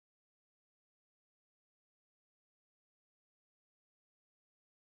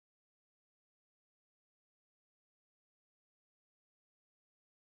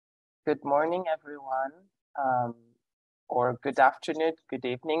Good morning, everyone, or good afternoon, good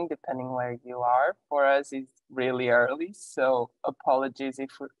evening, depending where you are. For us, it's really early, so apologies if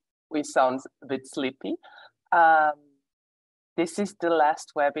we sound a bit sleepy. This is the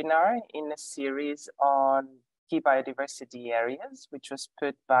last webinar in a series on key biodiversity areas, which was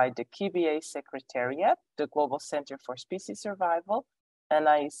put by the KBA Secretariat, the Global Center for Species Survival, and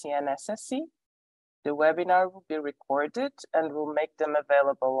IUCN SSC. The webinar will be recorded and we'll make them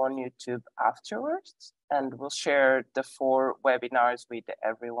available on YouTube afterwards. And we'll share the 4 webinars with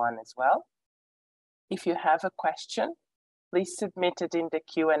everyone as well. If you have a question, please submit it in the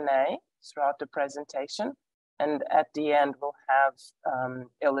Q&A throughout the presentation. And at the end, we'll have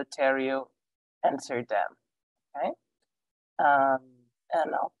Eleutério answer them, okay?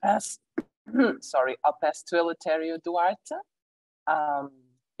 And I'll pass, I'll pass to Eleutério Duarte.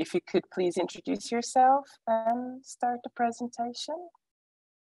 If you could please introduce yourself and start the presentation.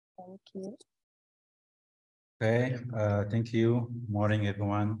 Thank you. Okay, thank you. Morning,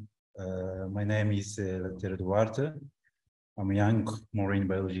 everyone. My name is Eleutério Duarte. I'm a young marine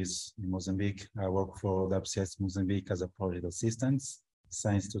biologist in Mozambique. I work for WCS Mozambique as a project assistant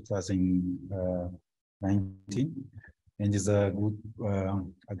since 2019. And it's a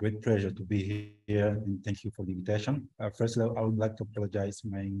great pleasure to be here, and thank you for the invitation. Firstly, I would like to apologize.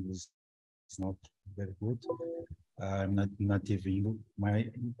 My English is not very good. I'm not native English. My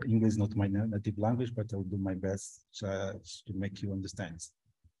English is not my native language, but I'll do my best to make you understand.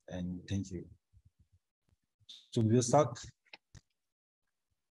 And thank you. Should we start?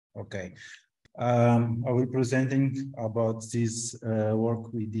 Okay. I will be presenting about this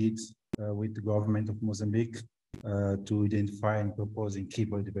work we did with the government of Mozambique. To identify and propose in key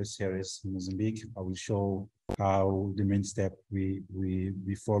biodiversity areas in Mozambique. I will show how the main step we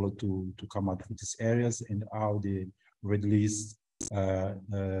follow to come up with these areas and how the Red List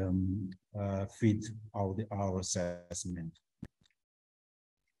fit our assessment.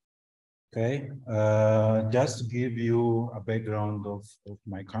 Okay, just to give you a background of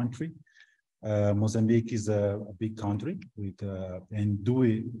my country. Mozambique is a big country with and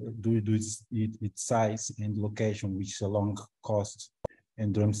due to its size and location, which is along coast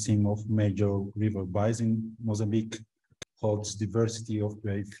and downstream of major river basin, Mozambique holds diversity of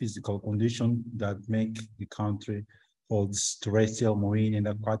physical conditions that make the country holds terrestrial, marine, and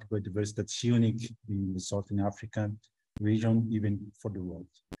aquatic biodiversity that's unique in the Southern African region, even for the world.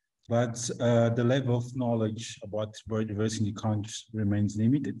 But the level of knowledge about biodiversity in the country remains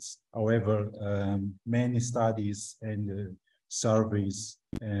limited. However, many studies and surveys,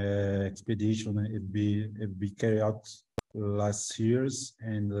 expeditions have been carried out last years,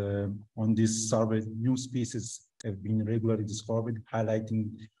 and on this survey, new species have been regularly discovered,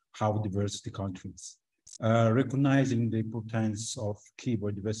 highlighting how diverse the country is. Recognizing the importance of key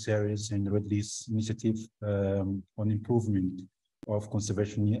biodiversity areas and Red List initiative on improvement of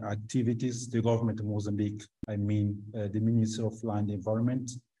conservation activities, the government of Mozambique, the Minister of Land and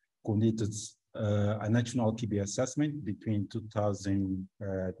Environment, conducted a national KBA assessment between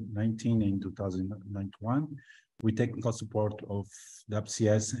 2019 and 2021 with technical support of the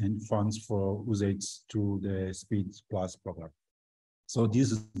WCS and funds for usage through the Speed Plus program. So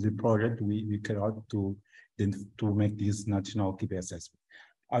this is the project we carried out to make this national KBA assessment.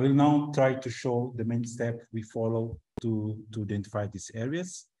 I will now try to show the main step we follow to identify these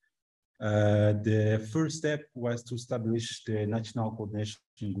areas. The first step was to establish the National Coordination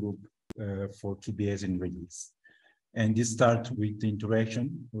Group for KBAs and Red List. And this starts with the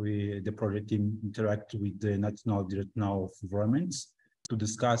interaction. The project team interact with the National Director of Environment to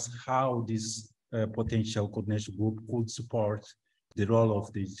discuss how this potential coordination group could support the role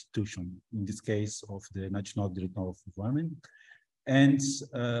of the institution, in this case of the National Director of Environment. And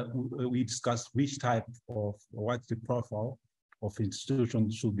we discussed which type of, what's the profile of institution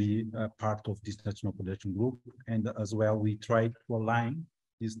should be part of this National Coordination Group. And as well, we tried to align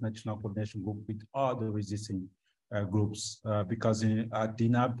this National Coordination Group with other existing groups, because at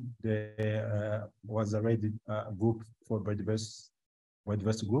DINAB, there was already a group for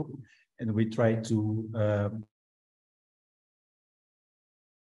biodiversity group, and we tried to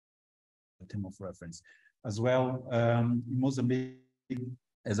term of reference. As well, Mozambique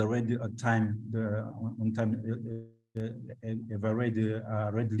has already have already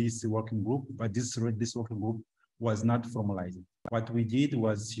Red List working group, but this Red List working group was not formalized. What we did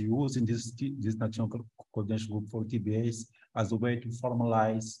was using this National Coordination Group for KBAs as a way to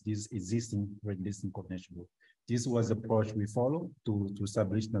formalize this existing Red List coordination group. This was the approach we followed to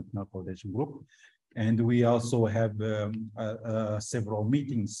establish National Coordination Group. And we also have several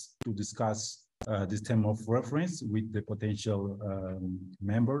meetings to discuss this term of reference with the potential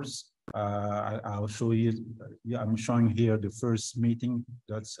members. I'll show you, I'm showing here the first meeting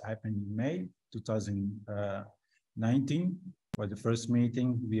that's happened in May 2019. For the first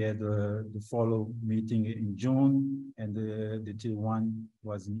meeting, we had the follow meeting in June, and the tier one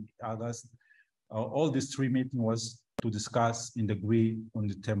was in August. All these three meetings was to discuss and agree on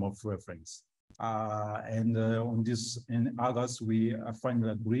the term of reference. On this, in August, we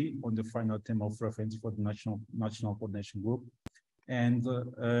finally agree on the final term of reference for the National Coordination Group. And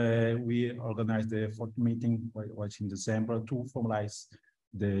we organized the fourth meeting, which in December, to formalize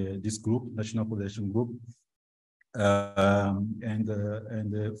this group, National Coordination Group, and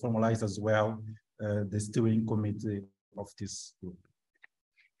formalize as well the steering committee of this group.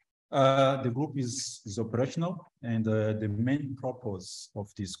 The group is operational, and the main purpose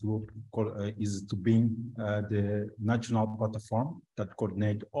of this group is to be the national platform that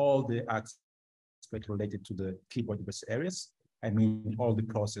coordinate all the aspects related to the key biodiversity areas. I mean, all the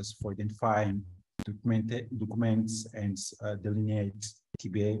process for identifying documents and delineate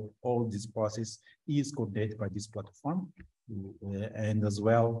KBA. All this process is coordinated by this platform, and as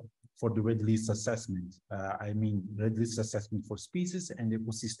well for the Red List assessment. I mean, Red List assessment for species and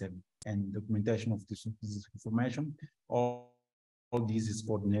ecosystem, and documentation of this information. All this is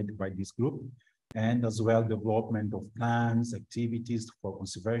coordinated by this group, and as well development of plans, activities for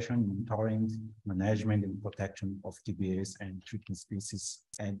conservation, monitoring, management, and protection of KBAs and threatened species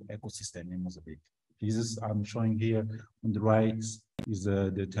and ecosystem in Mozambique. This is, I'm showing here on the right, is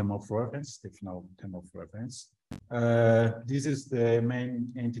the term of reference, the final term of reference. This is the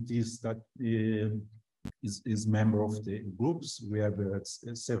main entities that is member of the groups. We have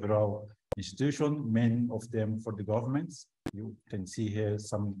several institutions, many of them for the governments. You can see here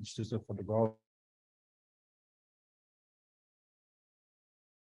some institutions for the government.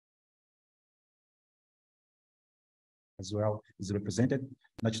 As well is represented,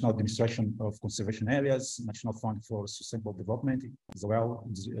 National Administration of Conservation Areas, National Fund for Sustainable Development, as well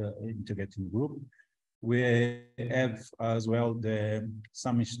is integrating group. We have as well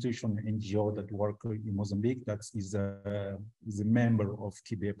some institution NGO that work in Mozambique that is a member of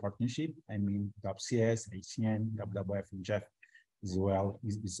KBA partnership. I mean, WCS, IUCN, WWF, and Jeff as well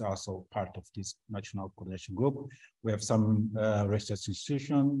is also part of this National Coordination Group. We have some research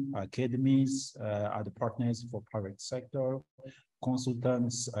institutions, academies, other partners for private sector,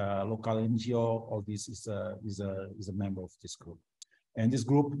 consultants, local NGO. All this is a member of this group, and this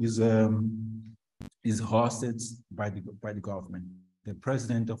group is hosted by the government. The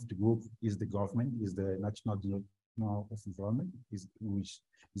president of the group is the government, is the National Director of Environment, which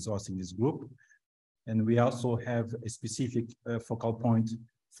is hosting this group. And we also have a specific focal point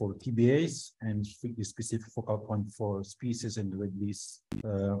for KBAs and a specific focal point for species and Red List,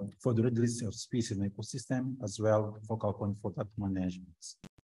 for the Red List of species and ecosystem, as well focal point for data management.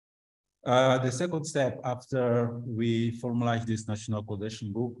 The second step after we formalized this National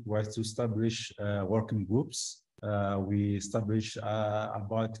Coordination Group was to establish working groups. We established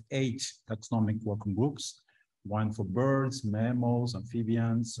about 8 taxonomic working groups. One for birds, mammals,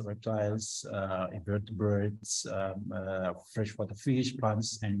 amphibians, reptiles, invertebrates, freshwater fish,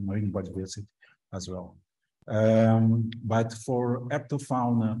 plants, and marine biodiversity as well. But for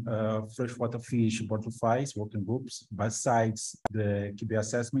ectofauna, freshwater fish, butterflies, working groups, besides the KBA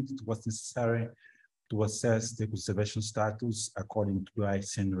assessment, it was necessary to assess the conservation status according to the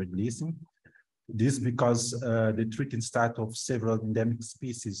IUCN Red List. This because the threatened status of several endemic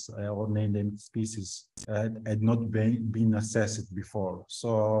species or endemic species had not been assessed before.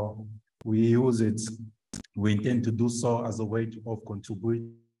 So we use it, we intend to do so as a way of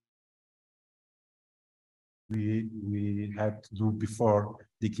contribute. We have to do before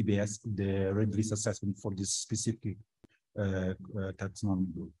the KBS, the Red List assessment for this specific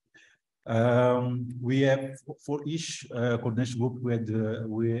taxonomy group. We have for each coordination group,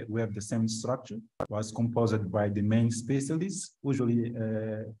 we have the same structure. It was composed by the main specialists. Usually,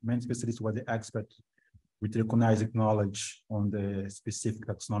 main specialists were the expert with recognized knowledge on the specific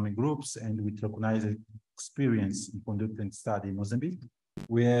taxonomic groups and with recognized experience in conducting study in Mozambique.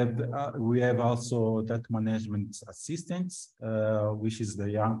 We have also data management assistants, which is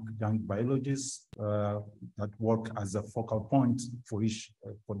the young biologists that work as a focal point for each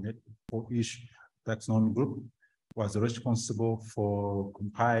taxonomy group. Was responsible for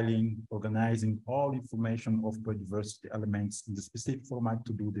compiling, organizing all information of biodiversity elements in the specific format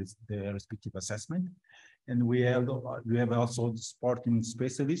to do the respective assessment. And we have also supporting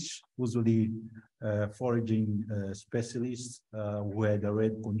specialists, usually foraging specialists who had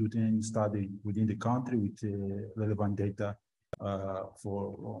already conducted any study within the country with relevant data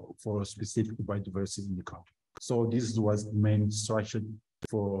for specific biodiversity in the country. So this was the main structure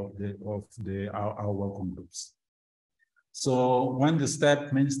for our working groups. So main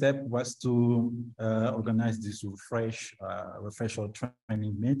step was to organize this refresher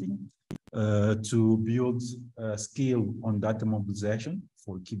training meeting to build skill on data mobilization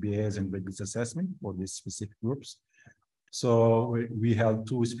for KBAs and Red List assessment for these specific groups. So we held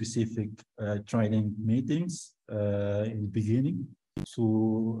two specific training meetings in the beginning.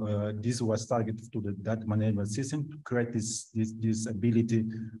 So this was targeted to the data management system to create this ability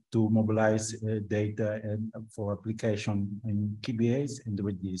to mobilize data and for application in KBAs and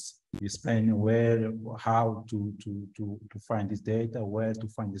with this explain where, how to find this data, where to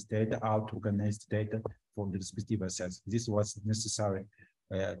find this data, how to organize the data for the respective assessment. This was necessary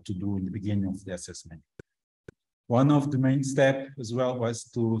to do in the beginning of the assessment. One of the main steps as well was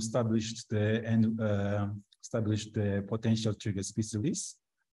to establish the potential trigger species list.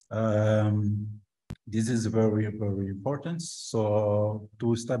 This is very, very important. So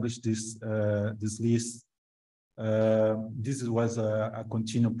to establish this list, this was a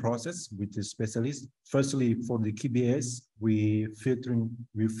continual process with the specialists. Firstly, for the KBAs, we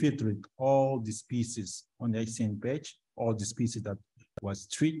filtered all the species on the IUCN page, all the species that was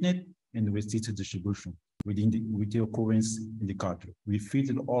treated and restricted distribution with the occurrence in the country. We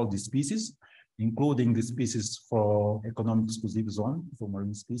filtered all the species, including the species for economic exclusive zone for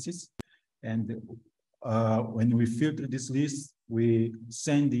marine species. And when we filter this list, we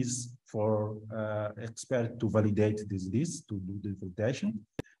send this for expert to validate this list, to do the validation.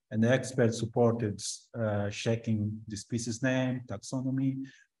 And the expert supported checking the species name, taxonomy,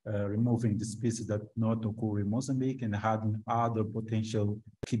 removing the species that not occur in Mozambique and adding other potential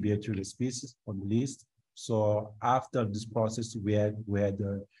KBA trigger species on the list. So after this process, we have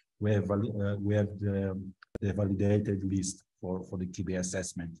the validated list for the KBA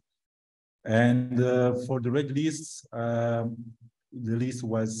assessment. And for the red lists, the list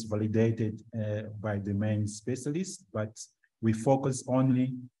was validated by the main specialist, but we focus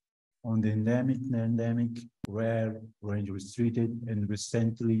only on the endemic, non-endemic, rare, range restricted, and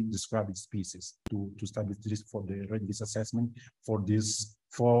recently described species to establish this for the red list assessment for these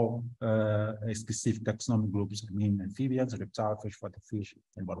four specific taxonomic groups, I mean amphibians, reptile, fish, fish,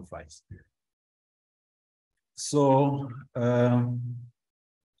 and butterflies. So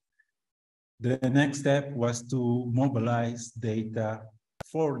the next step was to mobilize data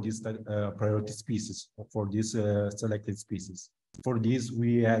for these priority species, for these selected species. For this,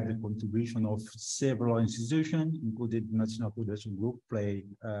 we had the contribution of several institutions, including the National Coordination Group, play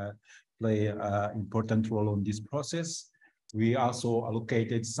an important role on this process. We also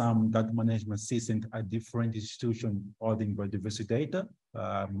allocated some data management systems at different institutions holding biodiversity data,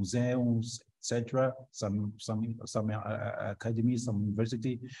 museums, etc. Some academies, some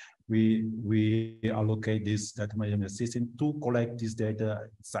university. We allocate this data management system to collect this data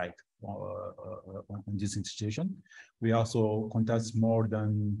site on this institution. We also contact more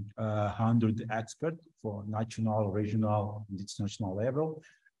than 100 experts for national, regional, and international level,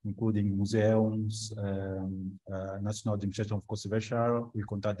 including museums, National Administration of Conservation. We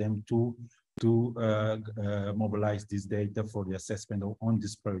contact them to mobilize this data for the assessment on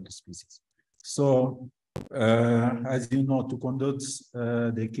this priority species. So, as you know, to conduct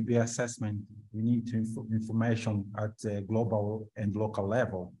the KBA assessment, we need information at a global and local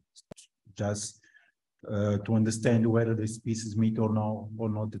level, just to understand whether the species meet or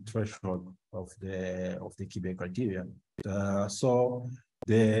not the threshold of the KBA criteria. So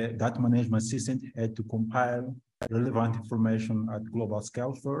the data management system had to compile relevant information at global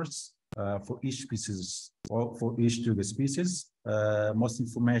scale first for each species or for each trigger species. Most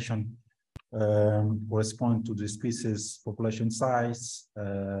information correspond to the species population size,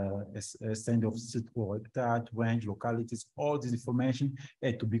 extent of suitable habitat, range, localities. All this information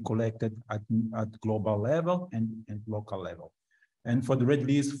had to be collected at global level and local level. And for the red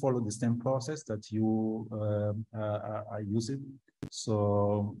list, follow the same process that you are using.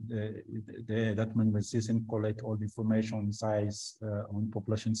 So the data management system collect all the information on size, on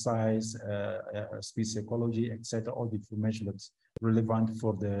population size, species ecology, etc. All the information that's relevant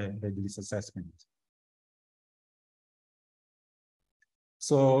for the red list assessment.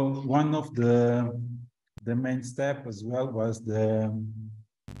 So one of the main step as well was the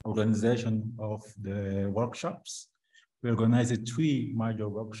organization of the workshops. We organized 3 major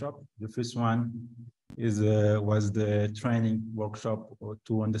workshops. The first one was the training workshop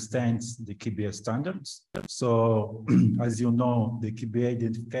to understand the KBA standards. So, as you know, the KBA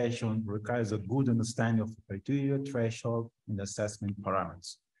identification requires a good understanding of the criteria, threshold, and assessment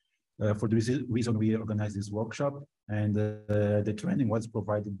parameters. For this reason, we organized this workshop, and the training was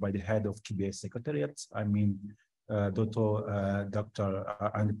provided by the head of KBA Secretariat, I mean, Dr.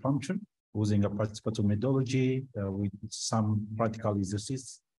 Andy Plumcher, using a participatory methodology with some practical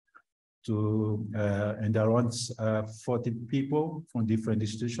exercises and around 40 people from different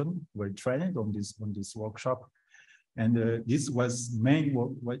institutions were trained on this workshop. And this was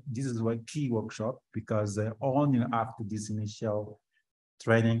this is a key workshop, because only after this initial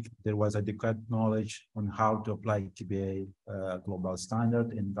training, there was adequate knowledge on how to apply KBA global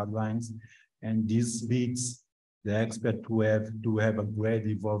standard and guidelines. And this leads the expert to have a great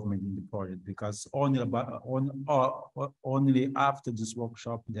involvement in the project, because only after this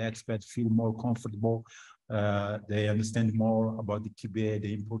workshop, the experts feel more comfortable. They understand more about the KBA,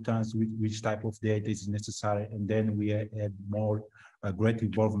 the importance, which type of data is necessary, and then we have more great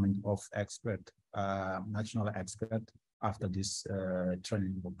involvement of expert, national expert, after this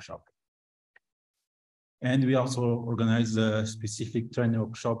training workshop. And we also organized a specific training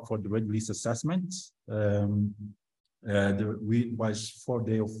workshop for the Red List assessment. We was 4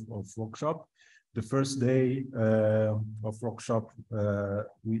 days of workshop. The first day of workshop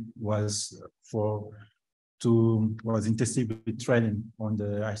was intensive training on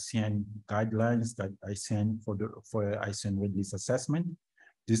the IUCN guidelines, that IUCN for IUCN Red List assessment.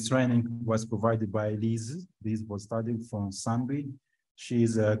 This training was provided by Liz. Liz was studying from Zambia. She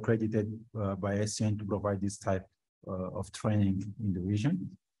is accredited by IUCN to provide this type of training in the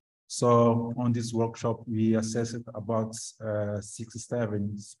region. So on this workshop, we assessed about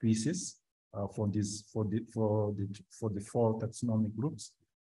 67 species for the 4 taxonomic groups.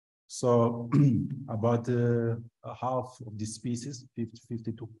 So about half of the species,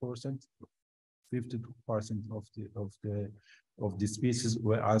 52% of the species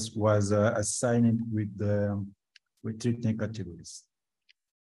was assigned with 3 categories.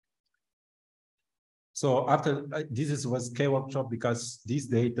 So after this was K workshop, because this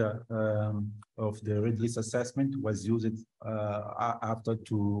data of the Red List assessment was used after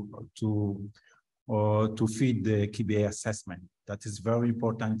to feed the KBA assessment. That is very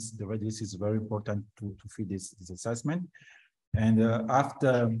important. The Red List is very important to feed this assessment. And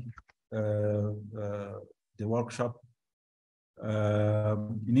after the workshop,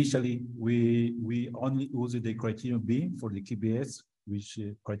 initially we only used the criterion B for the KBAs, which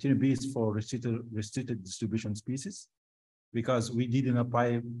criterion B is for restricted distribution species, because we didn't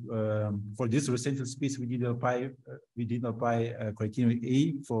apply for this restricted species. We didn't apply criterion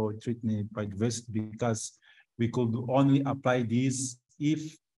A for treating biodiversity, because we could only apply this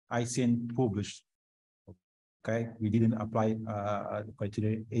if IUCN published. Okay, we didn't apply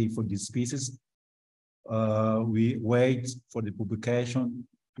criteria A for this species. We wait for the publication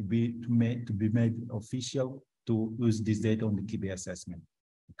to be made official to use this data on the KBA assessment.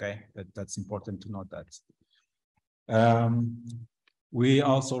 Okay, that's important to note that. We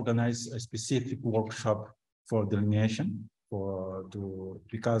also organize a specific workshop for delineation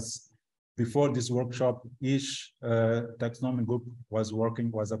because before this workshop, each taxonomy group was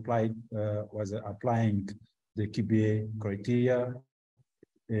applying the KBA criteria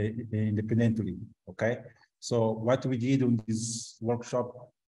independently. Okay, so what we did on this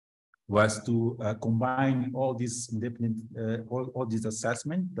workshop was to combine all this independent, all this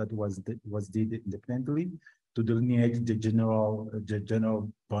assessment that was did independently to delineate the general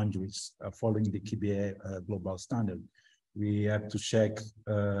boundaries following the KBA global standard. We have to check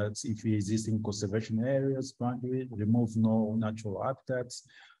if existing conservation areas boundary, remove no natural habitats,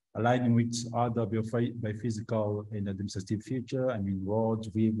 aligning with other biophysical and administrative feature, I mean roads,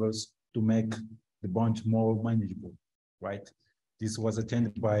 rivers, to make the boundary more manageable, right? This was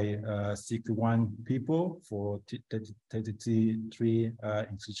attended by 61 people for 33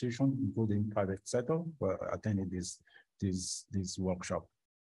 institutions, including private sector, attended this workshop.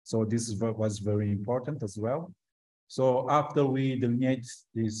 So this was very important as well. So after we delineate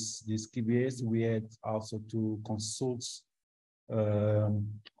these KBAs, we had also to consult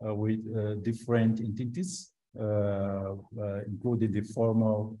with different entities, including the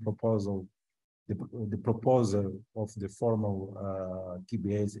formal proposal, the proposal of the formal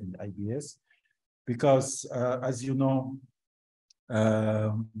KBAs and IBS, because as you know,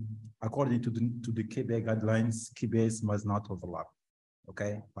 according to the KBA guidelines, KBAs must not overlap.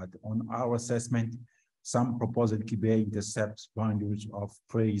 Okay, but on our assessment, some proposed KBA intercepts boundaries of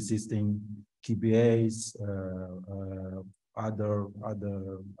pre-existing KBAs, other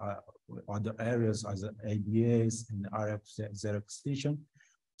areas as ABAs and RF0 extinction.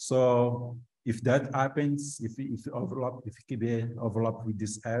 So if that happens, if KBA overlap with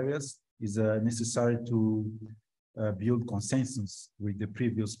these areas, is necessary to build consensus with the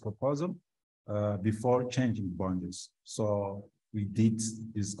previous proposal before changing boundaries. So we did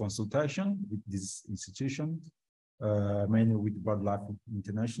this consultation with this institution, mainly with BirdLife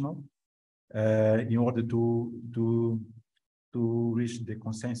International, in order to reach the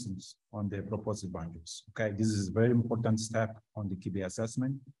consensus on the proposed boundaries. Okay, this is a very important step on the KBA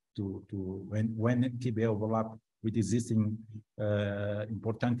assessment when KBA overlap with existing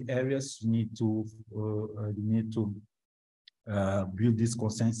important areas, you need to build this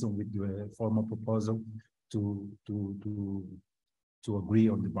consensus with the formal proposal to agree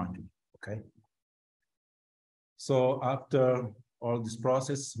on the boundary. Okay. So after all this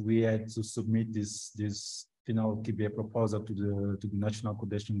process, we had to submit this final KBA proposal to the National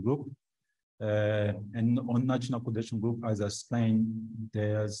Coordination Group. And on National Coordination Group, as I explained,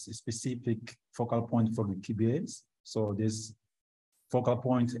 there's a specific focal point for the KBAs. So this focal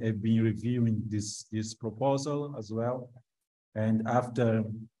point have been reviewing this proposal as well. And after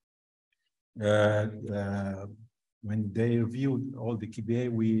when they reviewed all the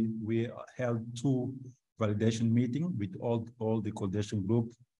KBA, we held 2 validation meetings with all the coordination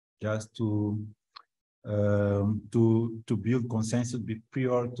group just to build consensus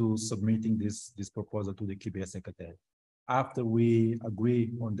prior to submitting this proposal to the KBA secretary. After we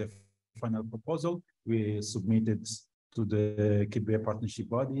agree on the final proposal, we submitted to the KBA partnership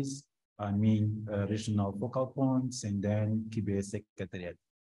bodies, I mean regional focal points, and then KBA secretariat.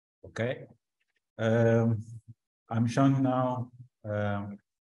 Okay. I'm showing now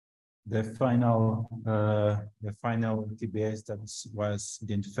the final KBAs that was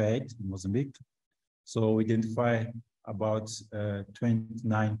identified in Mozambique. So we identify about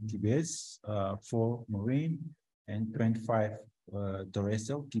 29 KBAs, 4 marine and 25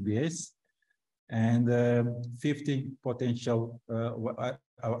 terrestrial KBAs, and 50 potential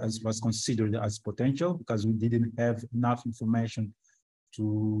as was considered as potential, because we didn't have enough information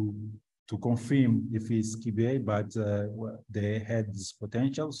to confirm if it's KBA, but they had this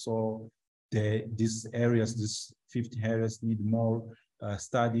potential. So these areas, these 50 areas, need more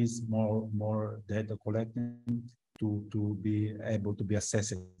studies, more data collecting to be able to be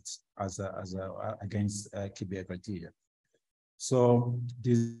assessed as against KBA criteria. So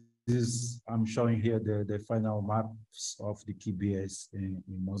this is, I'm showing here the final maps of the KBAs in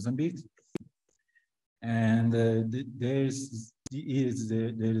Mozambique, and there is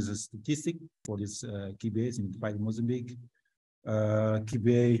a statistic for this KBAs in Mozambique.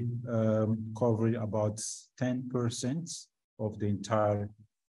 KBA cover about 10% of the entire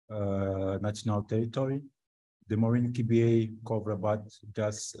national territory. The marine KBA cover about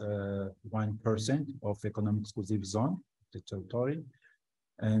just 1% of economic exclusive zone, the territory.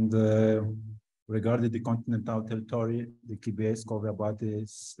 And regarding the continental territory, the KBAs cover about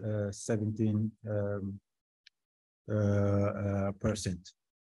 17%.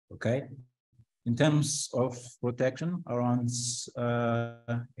 Okay. In terms of protection, around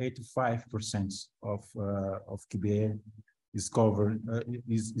 85% of KBA is covered,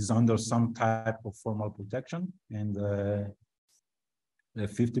 is under some type of formal protection, and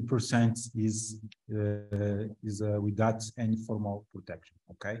 50% is without any formal protection.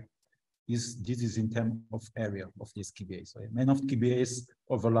 Okay, this is in terms of area of these KBAs. So many of KBAs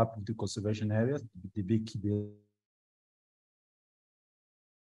overlap with the conservation areas. The big KBAs,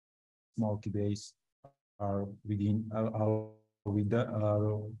 small KBAs are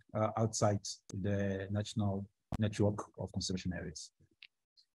outside the national network of conservation areas.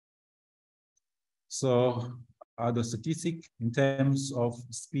 So other statistic in terms of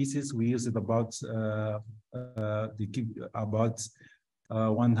species, we use it about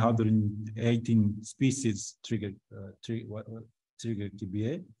 118 species triggered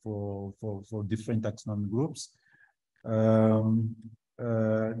KBA for different taxonomic groups.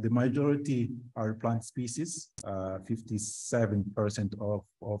 The majority are plant species. 57% of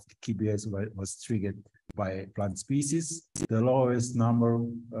the KBAs was triggered by plant species. The lowest number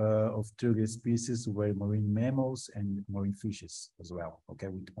of triggered species were marine mammals and marine fishes as well. Okay,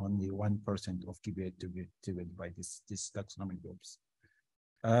 with only 1% of KBA triggered by these taxonomic groups.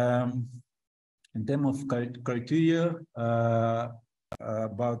 In terms of criteria,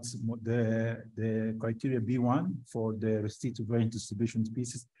 about the criteria B1 for the restricted range distribution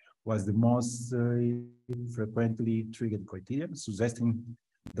species was the most frequently triggered criteria, suggesting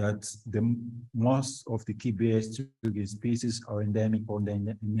that most of the KBA triggered species are endemic or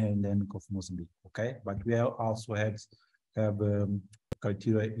near endemic of Mozambique. Okay, but we also have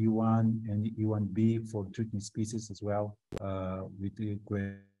criteria E1 and E1B for treatment species as well, with the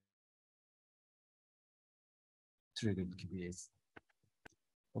triggered KBAs.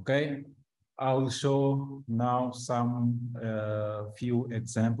 Okay, I will show now some few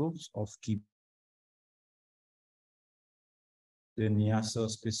examples of key. The Niassa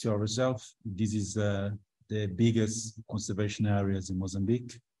Special Reserve. This is the biggest conservation areas in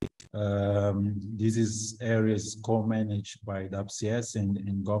Mozambique. This is areas co-managed by the IUCN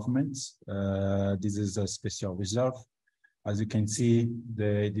and governments. This is a special reserve. As you can see,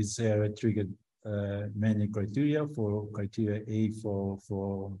 this area triggered many criteria. For criteria A for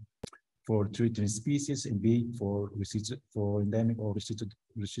threatened species, and B for endemic or restricted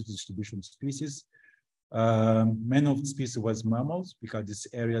distribution species. Many of the species was mammals, because this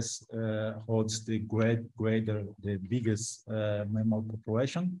area holds the biggest mammal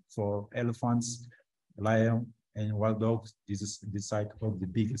population. For elephants, lion, and wild dogs, this is the site of the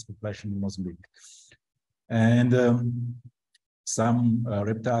biggest population in Mozambique. And some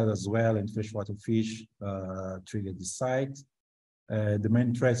reptiles as well, and freshwater fish trigger the site. The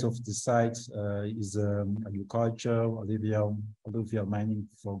main threats of the site is agriculture, alluvial mining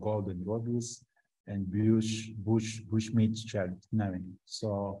for gold and rubies, and bushmeat charring.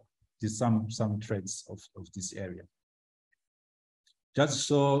 So there's some threats of this area. Just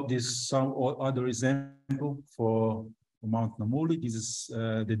so this some other example for Mount Namuli. This is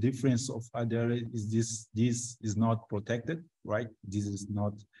the difference of other is this is not protected, right? This is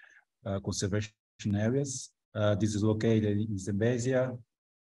not conservation areas. This is located in Zambezia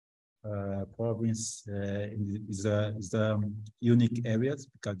province. Is unique areas,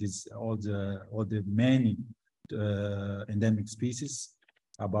 because it's all the many endemic species.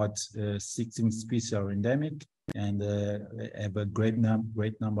 About 16 species are endemic, and have a great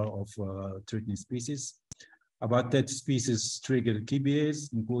number of threatened species. About 30 species trigger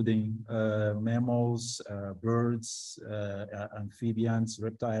KBAs, including mammals, birds, amphibians,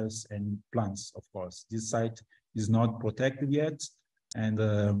 reptiles, and plants, of course. This site is not protected yet, and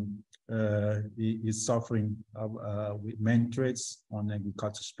is suffering with main threats on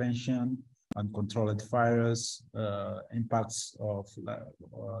agricultural expansion, uncontrolled fires, impacts of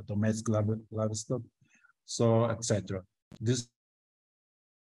domestic livestock, so etc. This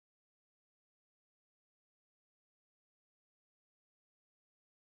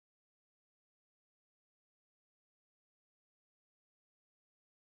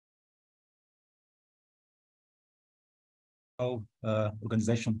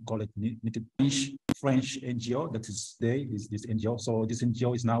organization called French NGO that is this NGO. So this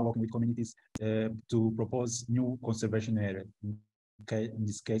NGO is now working with communities to propose new conservation area. Okay, in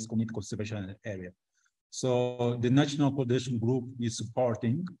this case, community conservation area. So the National Coordination Group is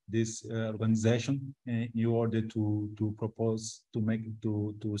supporting this organization in order to propose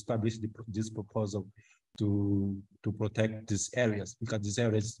to establish this proposal to protect these areas, because these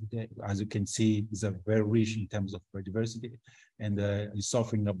areas, as you can see, is a very rich in terms of biodiversity, and is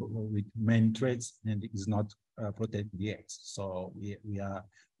suffering with many threats, and is not protected yet. So we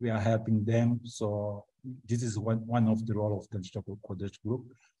are helping them. So this is one of the role of the National Coordination Group,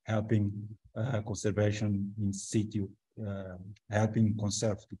 helping conservation in situ, helping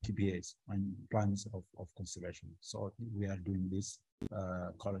conserve the KBAs and plans of conservation. So we are doing this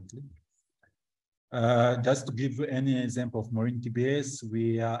currently. Just to give any example of marine KBAs,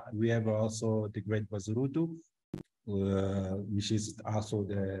 we have also the Great Bazaruto, which is also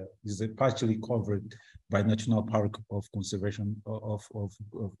is partially covered by National Park of Conservation of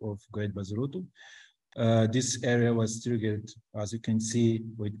Great Bazaruto. This area was triggered, as you can see,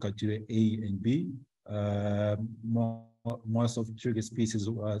 with criteria A and B. Most of the trigger species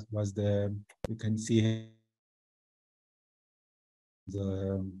was you can see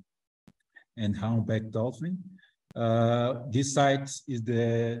the and humpback dolphin. This site is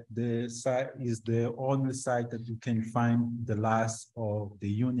the only site that you can find the last of the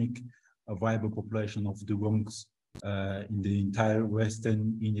unique viable population of dugongs in the entire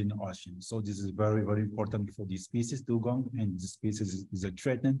Western Indian Ocean. So this is very, very important for this species, dugong, and the species is a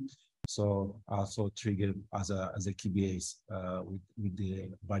threatened. So also triggered as a KBAs with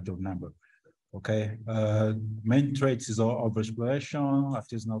the larger number. Okay, main threats is overexploration,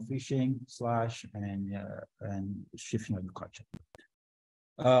 artisanal fishing, and shifting agriculture.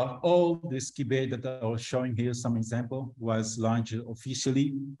 All this KBA that I was showing here, some example, was launched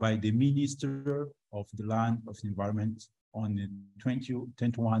officially by the Minister of the Land of the Environment on the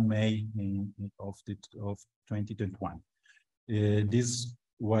 21 May of 2021. This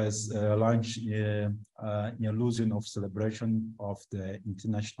was launched in allusion of celebration of the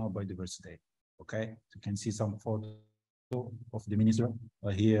International Biodiversity Day. Okay, you can see some photo of the minister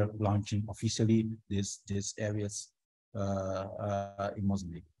here launching officially these areas in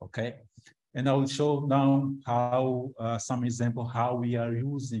Mozambique. Okay, And I will show now how some example how we are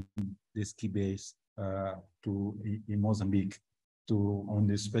using these KBAs in Mozambique on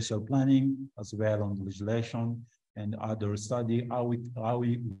the spatial planning as well on legislation and other study how we are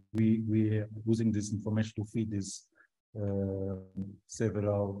using this information to feed this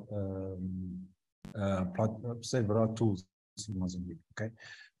several tools in Mozambique. Okay.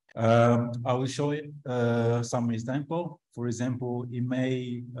 I will show you some example. For example, in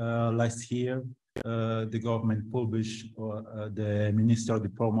May last year, the government published the Ministerial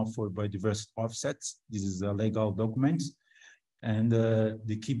Diploma for Biodiversity Offsets. This is a legal document. And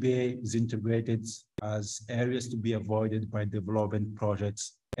the KBA is integrated as areas to be avoided by development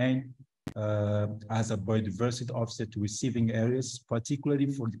projects and as a biodiversity offset to receiving areas, particularly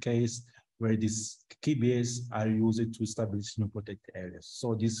for the case where these KBAs are used to establish new protected areas.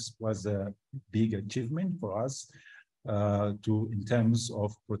 So this was a big achievement for us in terms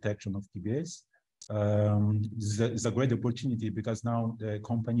of protection of KBAs. It's a great opportunity because now the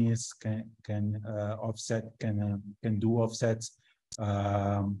companies can do offsets,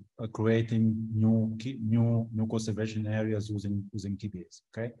 creating new conservation areas using KBAs.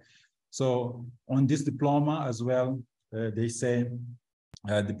 Okay, so on this diploma as well, they say.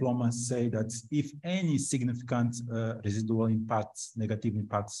 Diplomas say that if any significant residual impacts, negative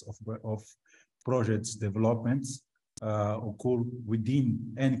impacts of projects developments occur within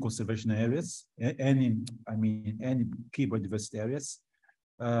any conservation areas, any key biodiversity areas,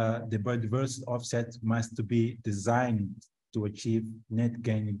 the biodiversity offset must be designed to achieve net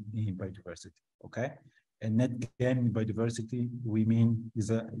gain in biodiversity. Okay, and net gain in biodiversity we mean is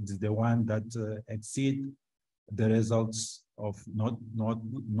the one that exceed the results of no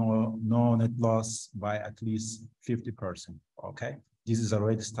net loss by at least 50%. Okay, this is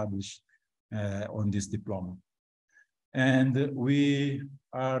already established on this diploma, and we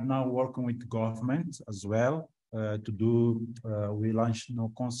are now working with government as well to do. We launched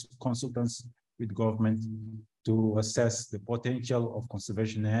consultants with government to assess the potential of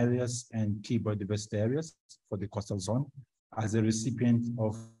conservation areas and key biodiversity areas for the coastal zone as a recipient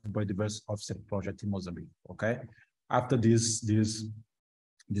of biodiversity offset project in Mozambique. Okay. After this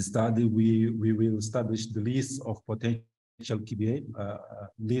study, we will establish the list of potential KBA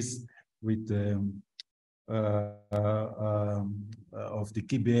list with of the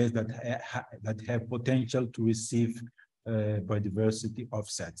KBAs that have potential to receive biodiversity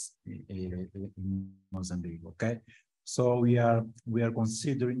offsets in Mozambique. Okay, so we are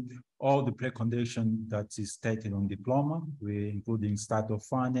considering all the preconditions that is stated on diploma, including start of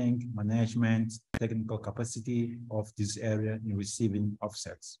funding, management, technical capacity of this area in receiving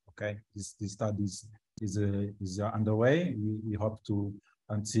offsets. Okay, this study is underway. We hope to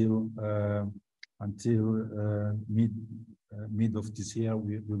until mid of this year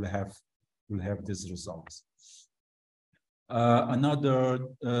we will have these results. Another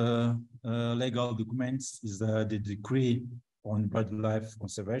legal document is the decree on wildlife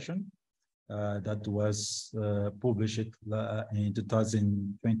conservation that was published in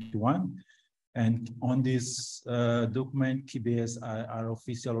 2021. And on this document, KBAs are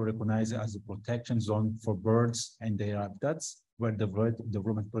officially recognized as a protection zone for birds and their habitats, where the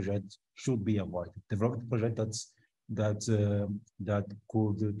development project should be avoided. Development project that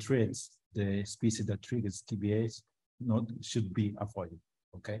could treat the species that triggers KBAs should be avoided.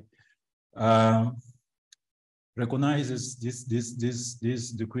 Okay, recognizes this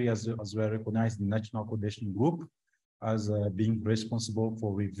decree as well recognized the National Coordination Group as being responsible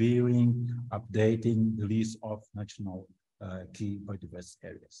for reviewing, updating the list of national key biodiversity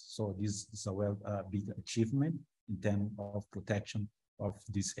areas. So this is a big achievement in terms of protection of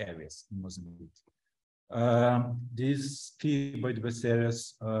these areas in Mozambique. These key biodiversity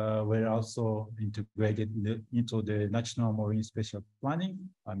areas were also integrated into the National Marine Spatial Planning,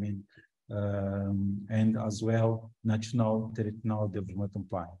 and as well National Territorial Development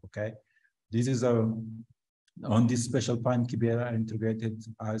Plan. Okay, this is on this special plan, KBA are integrated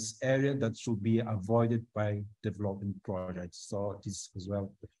as area that should be avoided by development projects. So this as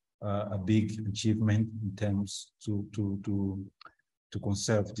well a big achievement in terms to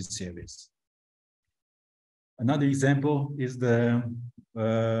conserve these areas. Another example is the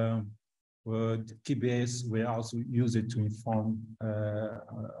KBAs were also used to inform,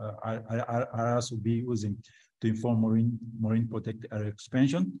 are also be using to inform marine protected area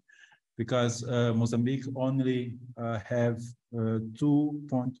expansion, because Mozambique only have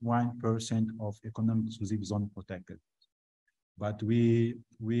 2.1% of economic exclusive zone protected. But the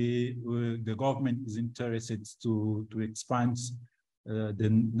government is interested to expand the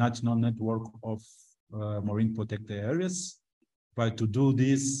national network of marine protected areas, But to do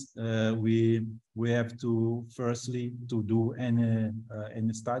this, we have to firstly to do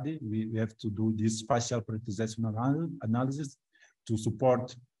any study. We have to do this spatial prioritization analysis to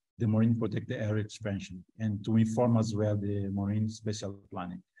support the marine protected area expansion and to inform as well the marine spatial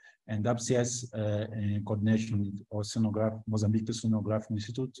planning. And ABCS, in coordination with Mozambique Oceanographic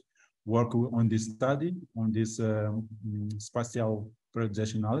Institute, work on this study, on this spatial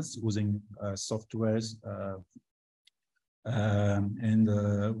prioritization analysis using softwares, and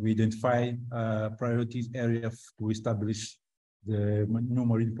we identify priority area to establish the new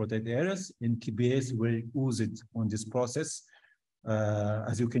marine protected areas. In KBAs, we use it on this process.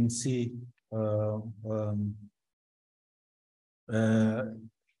 As you can see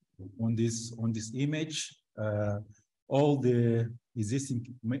on this image, all the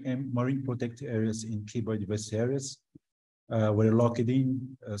existing marine protected areas in key biodiversity areas were locked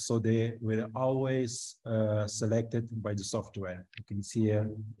in, so they were always selected by the software. You can see here,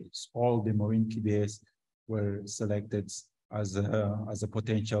 it's all the marine KBAs were selected as a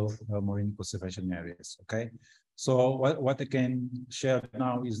potential marine conservation areas. Okay, so what I can share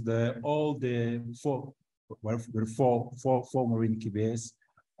now is all the four marine KBAs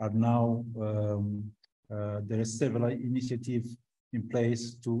are now there are several initiatives in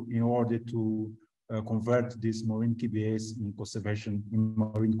place in order to convert these marine KBAs in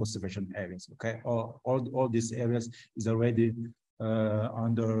marine conservation areas. Okay, all these areas is already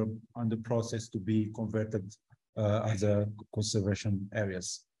under process to be converted as a conservation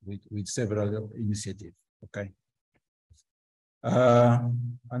areas with several initiatives. Okay.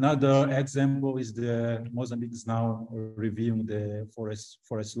 Another example is the Mozambique is now reviewing the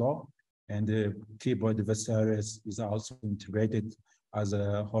forest law, and the key biodiversity areas is also integrated as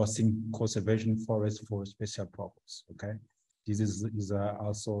a hosting conservation forest for special purpose. Okay, this is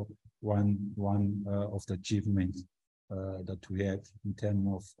also one of the achievements that we had in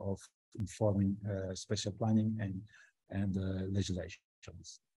terms of informing special planning and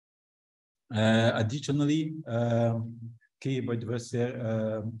legislations. Additionally, key biodiversity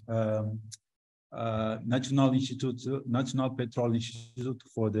National Petrol Institute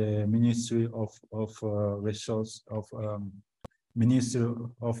for the Ministry Ministry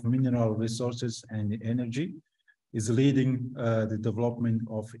of Mineral Resources and Energy is leading the development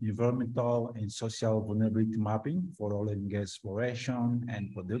of environmental and social vulnerability mapping for oil and gas exploration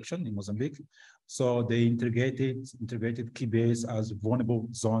and production in Mozambique. So they integrated KBAs as vulnerable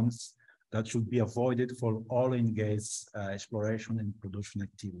zones that should be avoided for oil and gas exploration and production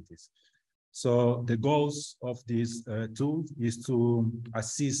activities. So the goals of this tool is to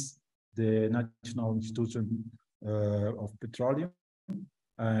assist the National Institution of Petroleum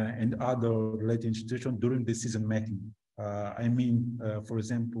and other related institutions during decision making. I mean, for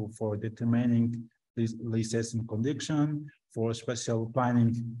example, for determining licensing condition, for special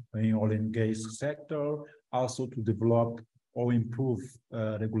planning in oil and gas sector, also to develop or improve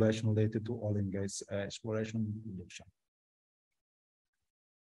regulation related to oil and gas exploration and production.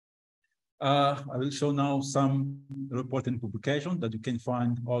 I will show now some report and publication that you can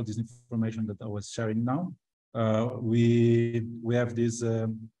find all this information that I was sharing now. We have this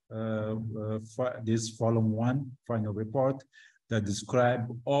volume 1 final report that describe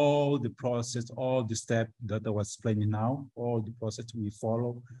all the process, all the steps that I was explaining now, all the process we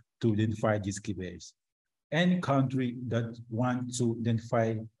follow to identify these KBAs. Any country that wants to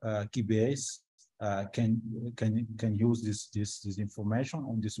identify KBAs can use this information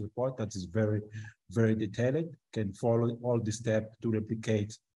on this report that is very, very detailed, can follow all the steps to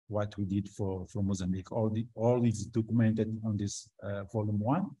replicate what we did for Mozambique. All is documented on this volume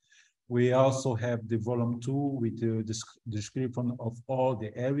 1. We also have the volume 2 with the description of all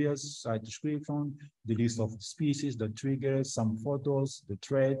the areas, site description, the list of species, the triggers, some photos, the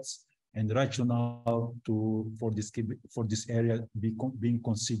threats, and the rationale for this area being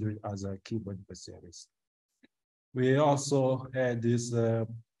considered as a key biodiversity areas. We also had this 2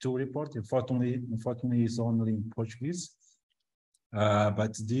 report. Unfortunately, it's only in Portuguese,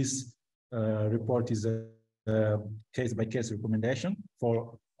 but this report is a case-by-case recommendation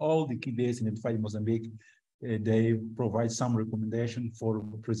for all the KBAs identified in Mozambique. They provide some recommendation for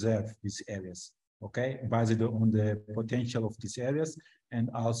preserve these areas. Okay, based on the potential of these areas and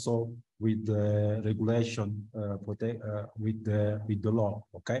also with the regulation, with the law.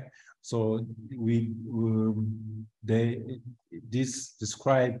 Okay, so this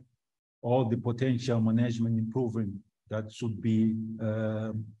describe all the potential management improvement that should be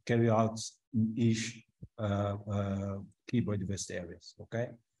carried out in each key biodiversity areas. Okay.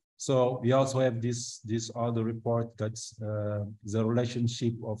 So we also have this other report that's the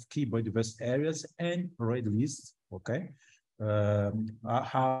relationship of key biodiversity areas and Red List. Okay,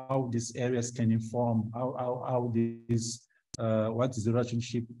 how these areas can inform how this what is the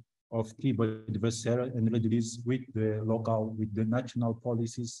relationship of key biodiversity area and Red List with the local, with the national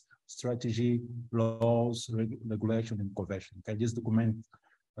policies, strategy, laws, regulation, and convention. Okay, this document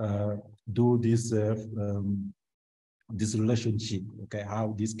do this this relationship. Okay,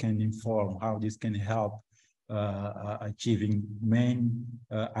 how this can inform, how this can help achieving main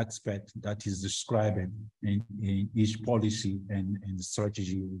aspect that is described in each policy and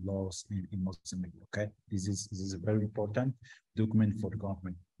strategy laws in Mozambique. Okay, this is a very important document for the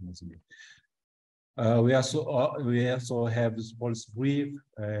government in Mozambique. We also have this policy brief,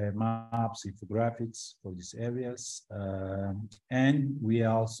 maps, infographics for these areas, and we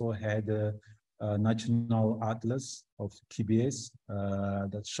also had a national atlas of KBAs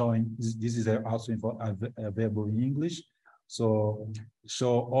that's showing this is also available in English. So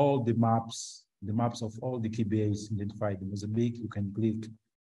show all the maps of all the KBAs identified in Mozambique. You can click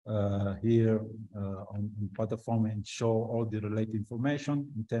here on platform and show all the related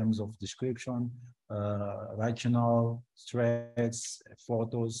information in terms of description, rational, threads,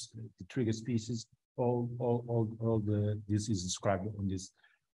 photos, the trigger species. All this is described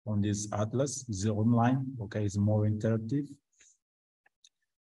on this atlas. It's online. Okay, it's more interactive.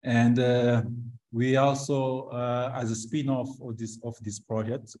 And we also, as a spin-off of this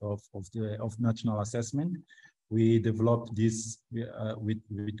project of national assessment, we developed this with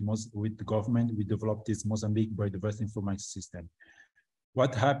the government. We developed this Mozambique Biodiversity Information System.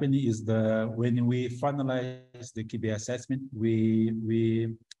 What happened is when we finalized the KBA assessment,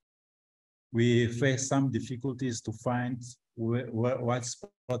 we faced some difficulties to find what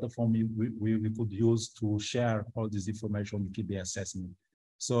platform we could use to share all this information on the KBA assessment.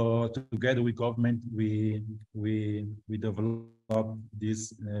 So together with government, we developed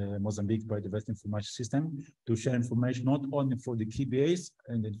this Mozambique Biodiversity Information System to share information not only for the KBAs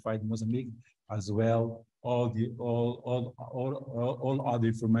identified in Mozambique, as well all other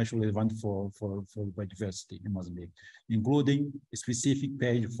information relevant for biodiversity in Mozambique, including a specific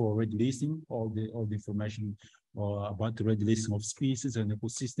page for red listing, all the information about the red listing of species and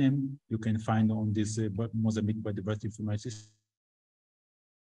ecosystem you can find on this Mozambique Biodiversity Information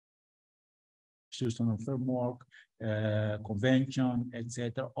Institutional framework, convention,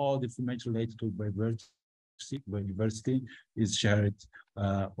 etc. All the information related to biodiversity is shared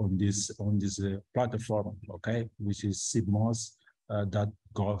on this platform, okay, which is cibmos.gov.mz.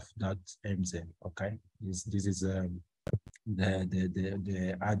 Okay, this is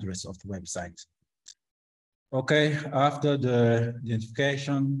the address of the website. Okay, after the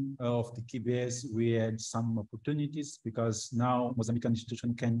identification of the KBAs, we had some opportunities because now Mozambican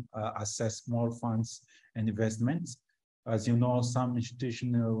institution can access more funds and investments. As you know, some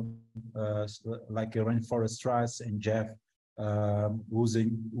institutional like Rainforest Trust and Jeff use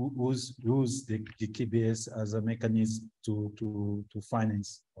the KBAs as a mechanism to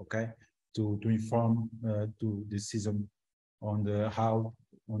finance, okay, to inform to decision on the how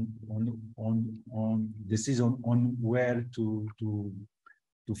on decision on where to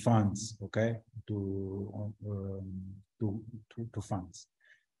funds, okay, to funds.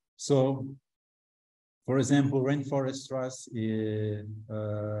 So, for example, Rainforest Trust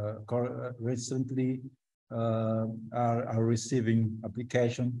recently are receiving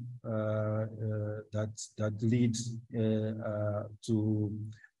application that leads to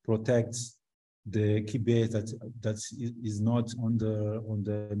protect the KBA that is not on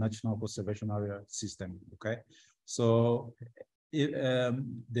the National Conservation Area system. Okay, so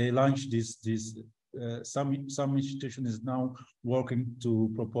they launched this. Some institution is now working to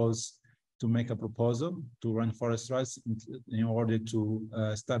make a proposal to Rainforest Trust in order to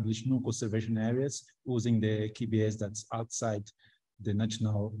establish new conservation areas using the KBAs that's outside the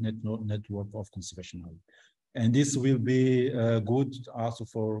national network of conservation areas. And this will be good also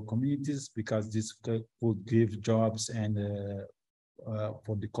for communities because this could give jobs and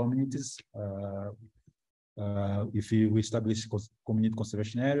for the communities if we establish community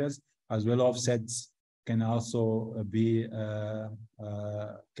conservation areas, as well offsets can also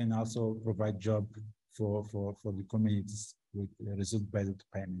provide job for the communities with result-based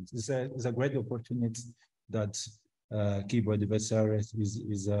payments. It's a great opportunity that key biodiversity areas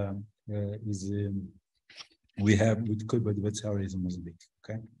we have with key biodiversity areas in Mozambique.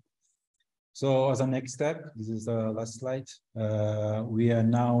 Okay. So as a next step, this is the last slide. We are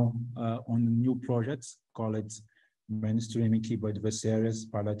now on new projects called mainstreaming key biodiversity areas,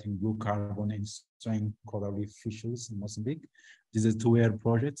 piloting blue carbon and strain coral reef fisheries in Mozambique. These are 2-year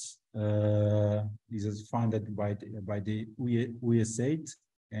projects. This is funded by the USAID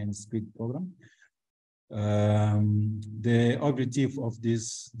and SPEED program. The objective of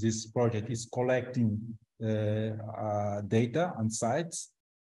this project is collecting data on sites,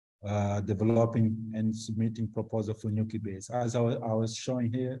 developing and submitting proposal for new KBAs. As I was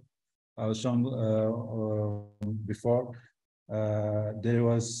showing here, I was shown before, there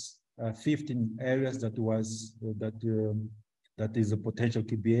was 15 areas that is a potential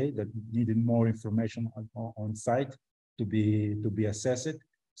KBA that needed more information on site to be assessed.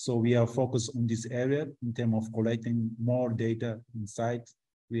 So we are focused on this area in terms of collecting more data in site.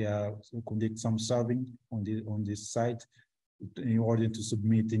 We are conduct some surveying on this site in order to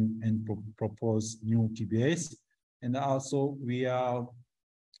submitting and propose new KBAs. And also we are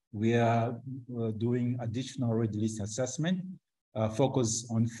doing additional red list assessment, focus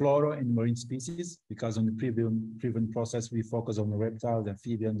on flora and marine species, because on the previous process we focus on the reptiles,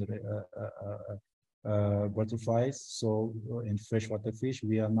 amphibians, butterflies, so in freshwater fish.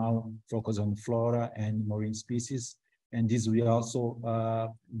 We are now focused on flora and marine species, and this will also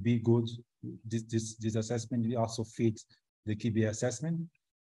be good. This assessment will also fit the KBA assessment.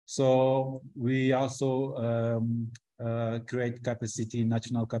 So we also create capacity,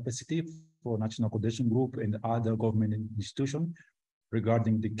 national capacity for National Coordination Group and other government institutions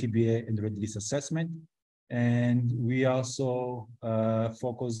regarding the KBA and red list assessment. And we also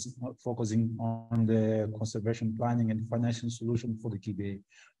focusing on the conservation planning and financial solution for the KBA.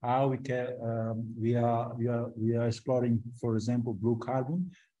 How we can we are exploring, for example, blue carbon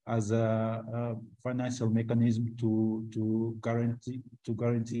as a financial mechanism to guarantee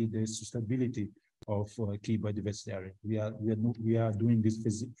the sustainability of key biodiversity area. We are doing this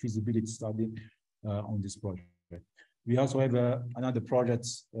feasibility study on this project. We also have another project,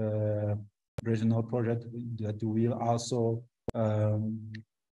 regional project that will also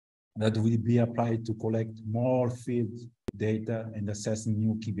that will be applied to collect more field data and assessing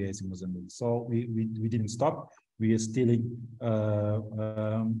new KBAs in Mozambique. So we didn't stop. We are still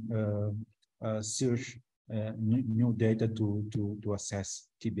search new data to assess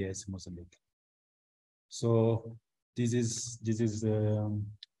KBAs in Mozambique. So this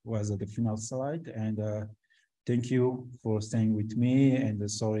was the final slide, and thank you for staying with me, and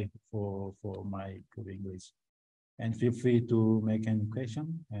sorry for my poor English. And feel free to make any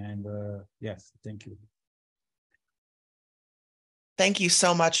question. And yes, thank you. Thank you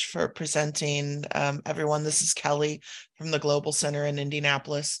so much for presenting, everyone. This is Kelly from the Global Center in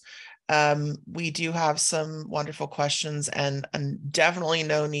Indianapolis. We do have some wonderful questions, and definitely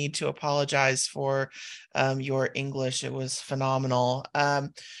no need to apologize for your English. It was phenomenal.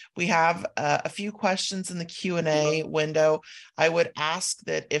 We have a few questions in the Q&A window. I would ask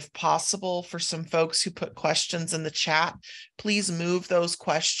that, if possible, for some folks who put questions in the chat, please move those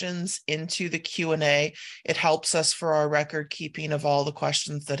questions into the Q&A. It helps us for our record keeping of all the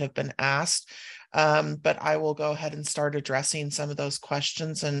questions that have been asked. But I will go ahead and start addressing some of those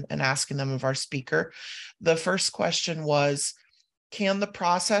questions and asking them of our speaker. The first question was, can the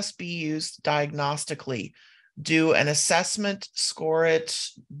process be used diagnostically? Do an assessment, score it,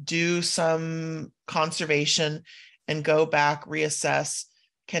 do some conservation, and go back, reassess?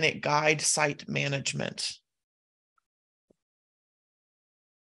 Can it guide site management?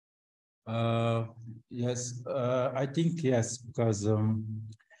 Yes, I think yes, because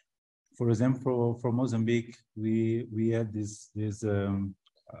for example, for Mozambique, we have this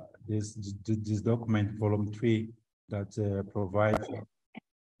document, volume 3, that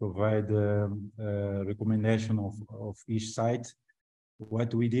provide recommendation of each site.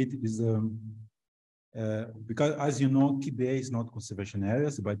 What we did is because, as you know, KBA is not conservation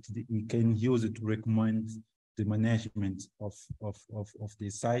areas, but we can use it to recommend the management of the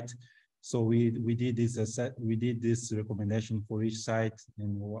site. So we did this recommendation for each site,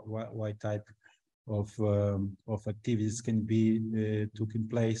 and what type of activities can be took in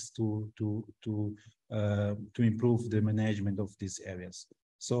place to improve the management of these areas.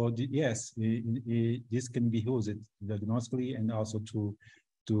 So yes, this can be used diagnostically and also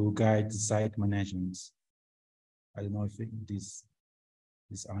to guide site management. I don't know if this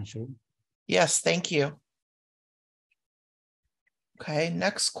answer. Yes, thank you. Okay,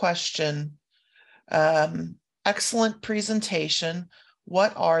 next question. Excellent presentation.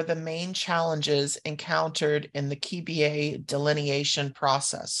 What are the main challenges encountered in the KBA delineation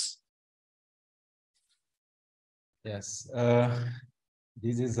process? Yes,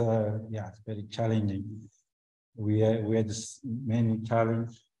 this is very challenging. We had many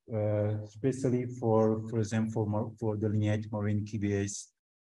challenges, especially for example, for delineate marine KBAs.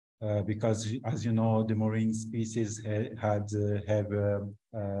 Because, as you know, the marine species have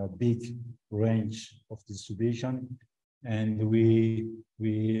a big range of distribution, and we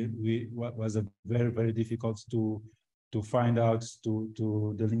was a very difficult to find out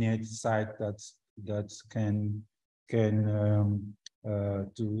to delineate site that can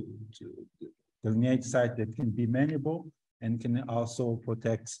to delineate site that can be manageable and can also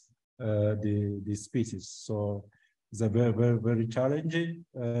protect the species. So it's a very challenging.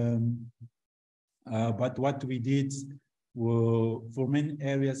 But what we did, for many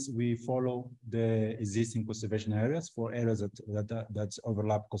areas, we follow the existing conservation areas. For areas that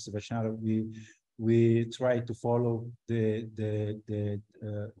overlap conservation area, we try to follow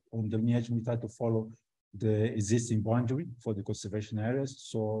on the lineage, we try to follow the existing boundary for the conservation areas.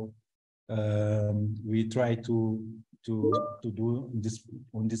 So we try to do this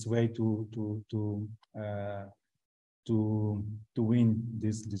on this way to win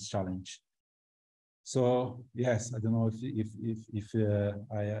this challenge. So yes, I don't know if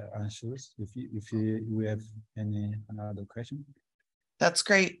I answers. If we have another question. That's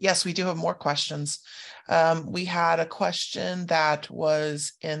great. Yes, we do have more questions. We had a question that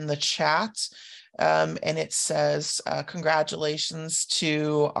was in the chat, and it says, congratulations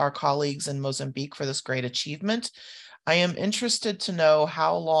to our colleagues in Mozambique for this great achievement. I am interested to know,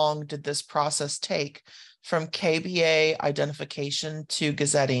 how long did this process take from KBA identification to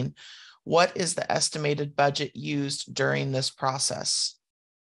gazetting? What is the estimated budget used during this process?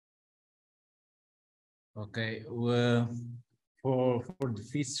 Okay, well, for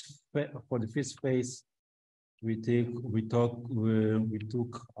the first phase, we took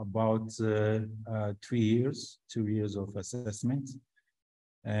about 2 years of assessment,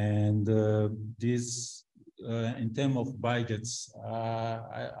 and this in terms of budgets,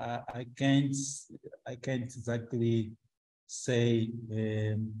 I can't exactly say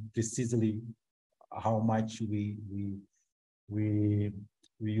precisely how much we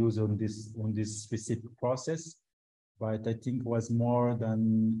use on this specific process, but I think it was more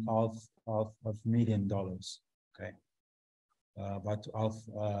than half $500,000. Okay, but of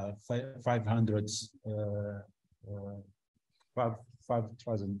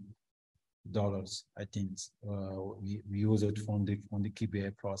 $5,000, I think we use it from the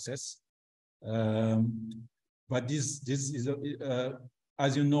KBA process. But this is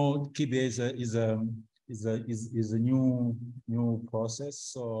as you know, KBA is a new process.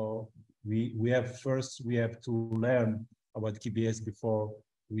 So we have to learn about KBAs before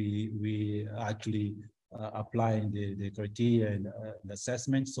we actually apply the criteria and the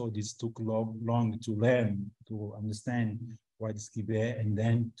assessment. So this took long to learn, to understand what is KBA, and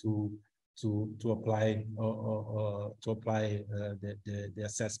then to apply the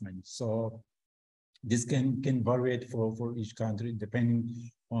assessment. So this can vary for each country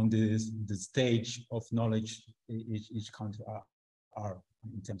depending on the stage of knowledge each country are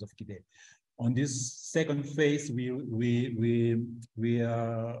in terms of KBA. On this second phase, the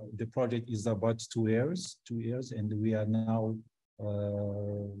project is about 2 years, and we are now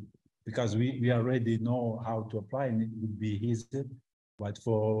because we already know how to apply, and it would be easy. But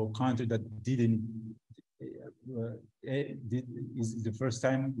for country that didn't, is the first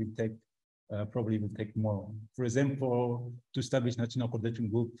time, we take. Probably will take more. For example, to establish National Coordination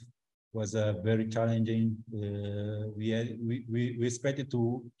Group was very challenging. We expected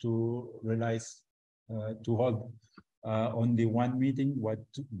to realize to hold only 1 meeting,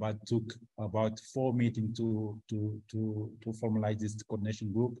 but took about 4 meetings to formalize this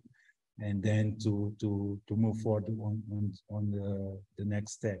coordination group, and then to move forward on the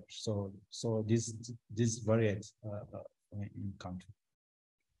next step. So this varies in country.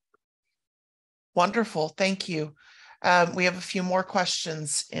 Wonderful, thank you. We have a few more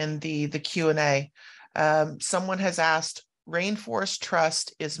questions in the Q&A. Someone has asked, Rainforest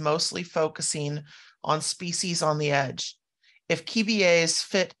Trust is mostly focusing on species on the edge. If KBAs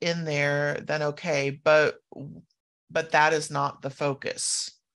fit in there, then okay, but that is not the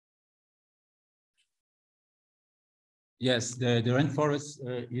focus. Yes, the rainforest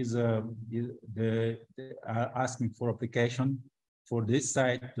is asking for application for this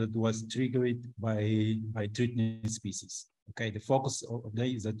site that was triggered by threatened species. Okay, the focus of the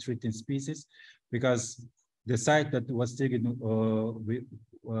is a threatened species, because the site that was triggered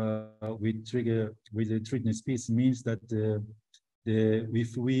with the threatened species means that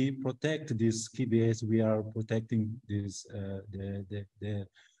if we protect these KBAs, we are protecting this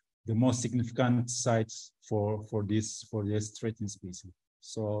the most significant sites for this threatened species.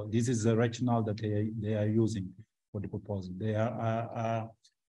 So this is the rationale that they are using for the proposal. They are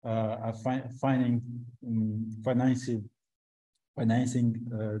financing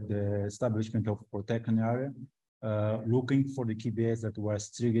the establishment of protection area, looking for the KBAs that were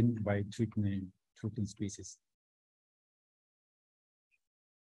triggered by threatened species.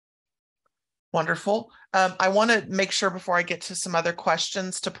 Wonderful. I want to make sure before I get to some other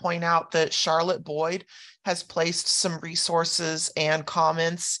questions to point out that Charlotte Boyd has placed some resources and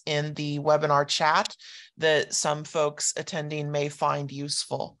comments in the webinar chat that some folks attending may find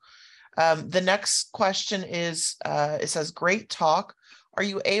useful. The next question is, it says, great talk. Are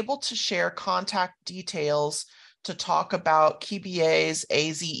you able to share contact details to talk about KBAs,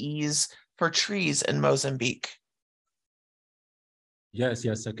 AZEs for trees in Mozambique? Yes,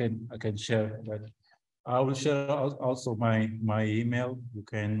 I can share that. I will share also my email. You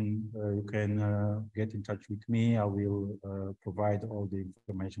can get in touch with me. I will provide all the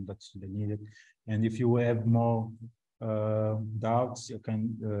information that's needed. And if you have more doubts, I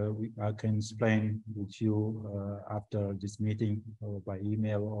can explain with you after this meeting by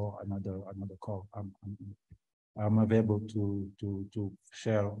email or another call. I'm available to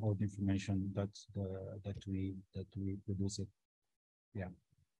share all the information that we produce it. Yeah.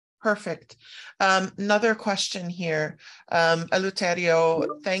 Perfect. Another question here.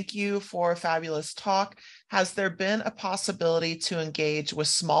 Eleutério, thank you for a fabulous talk. Has there been a possibility to engage with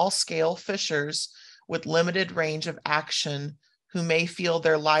small scale fishers with limited range of action who may feel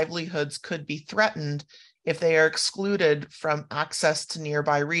their livelihoods could be threatened if they are excluded from access to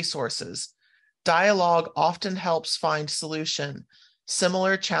nearby resources? Dialogue often helps find solution.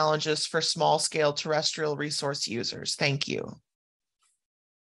 Similar challenges for small scale terrestrial resource users. Thank you.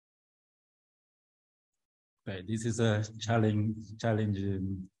 Okay, this is a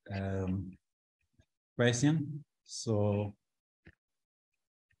challenging question. So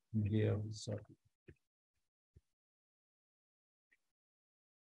here, sorry.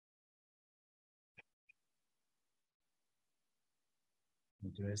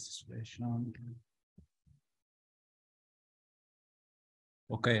 Address situation.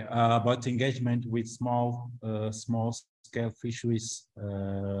 Okay, about engagement with small scale fisheries.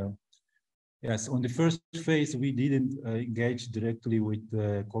 Yes, on the first phase, we didn't engage directly with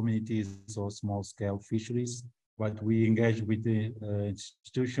communities or small-scale fisheries, but we engaged with the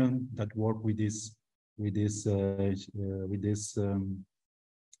institution that work with this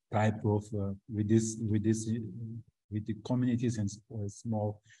type of with the communities and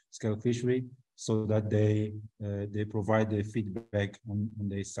small-scale fishery, so that they provide the feedback on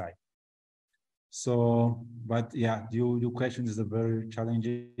their side. So, but yeah, your question is a very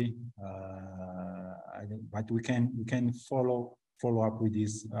challenging. But we can follow up with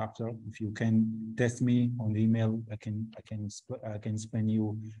this after. If you can test me on the email, I can explain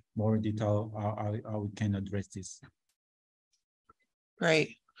you more detail how we can address this.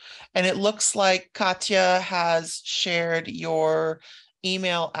 Great, and it looks like Katya has shared your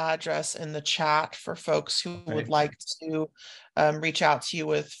email address in the chat for folks who would like to reach out to you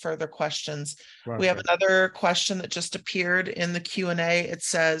with further questions. Perfect. We have another question that just appeared in the Q&A. It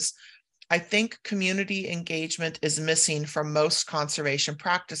says, I think community engagement is missing from most conservation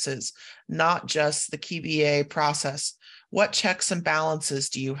practices, not just the KBA process. What checks and balances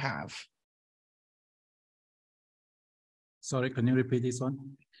do you have? Sorry, can you repeat this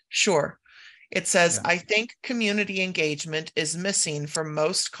one? Sure. It says, I think community engagement is missing from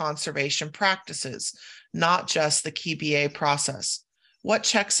most conservation practices, not just the KBA process. What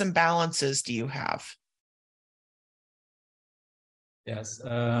checks and balances do you have? Yes,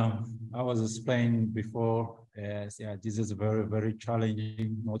 I was explaining before. Yeah, this is very, very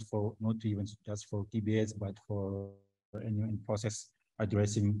challenging, not even just for KBAs, but for any process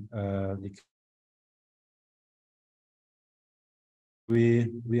addressing the.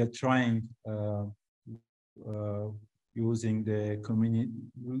 We are trying using the community,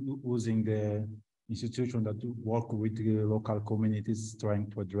 using the institution that work with the local communities,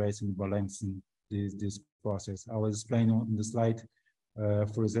 trying to address and balance this process. I was explaining on the slide.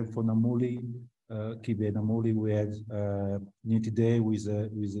 For example, for Namuli, KBA Namuli, we had Unity Day with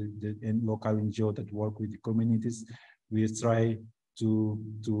the local NGO that work with the communities. We try to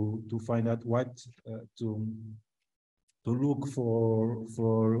find out what to look for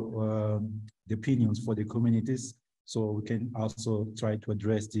the opinions for the communities, so we can also try to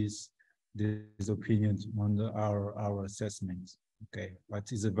address these opinions on our assessments. Okay,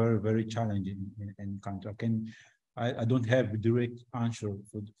 but it's a very, very challenging encounter. I don't have a direct answer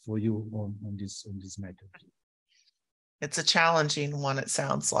for you on this matter. It's a challenging one, it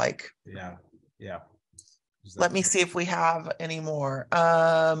sounds like. Yeah. Exactly. Let me see if we have any more.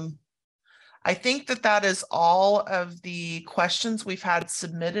 I think that that is all of the questions we've had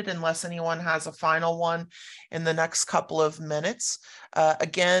submitted, unless anyone has a final one in the next couple of minutes.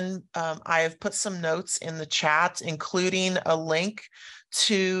 Again, I have put some notes in the chat, including a link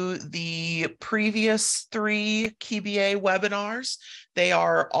to the previous 3 KBA webinars. They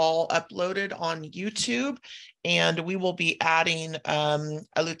are all uploaded on YouTube, and we will be adding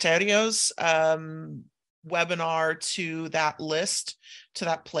Eleuterio's webinar to that list, to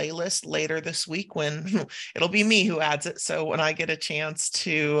that playlist later this week, when it'll be me who adds it. So when I get a chance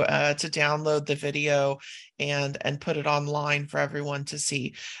to download the video and put it online for everyone to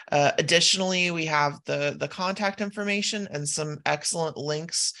see. Additionally, we have the contact information and some excellent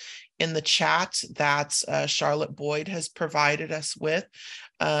links in the chat that Charlotte Boyd has provided us with.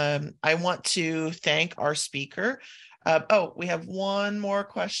 I want to thank our speaker. Oh, we have one more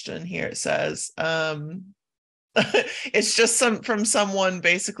question here. It says, it's just from someone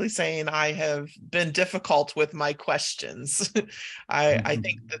basically saying I have been difficult with my questions. I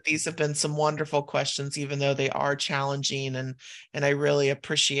think that these have been some wonderful questions, even though they are challenging, and I really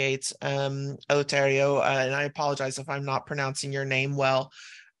appreciate Eleutério, and I apologize if I'm not pronouncing your name well,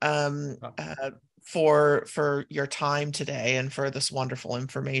 for your time today and for this wonderful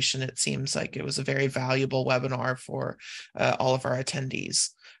information. It seems like it was a very valuable webinar for all of our attendees.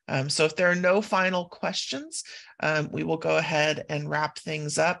 So if there are no final questions, we will go ahead and wrap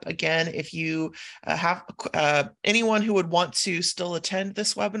things up. Again, if you have anyone who would want to still attend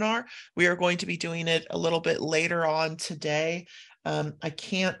this webinar, we are going to be doing it a little bit later on today. I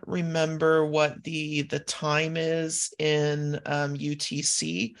can't remember what the time is in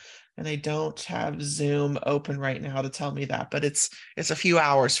UTC, and I don't have Zoom open right now to tell me that, but it's a few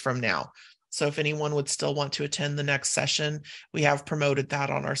hours from now. So if anyone would still want to attend the next session, we have promoted that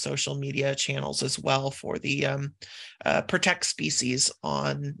on our social media channels as well for the Protect Species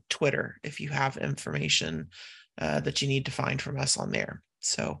on Twitter, if you have information that you need to find from us on there.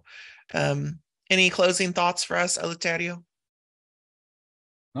 So any closing thoughts for us, Eleutério?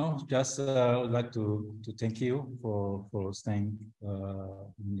 No, just would like to thank you for staying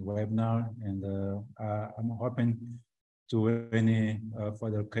in the webinar, and I'm hoping to any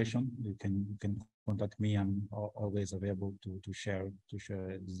further question. You can contact me. I'm always available to share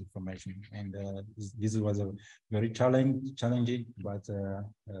this information. And this was a very challenging, but a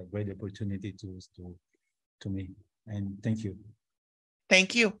great opportunity to me. And thank you.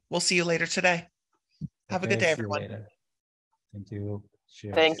 Thank you. We'll see you later today. Have a good day, everyone. Thank you.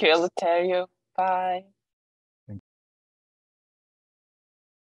 Cheers. Thank you, Eleutério. Bye.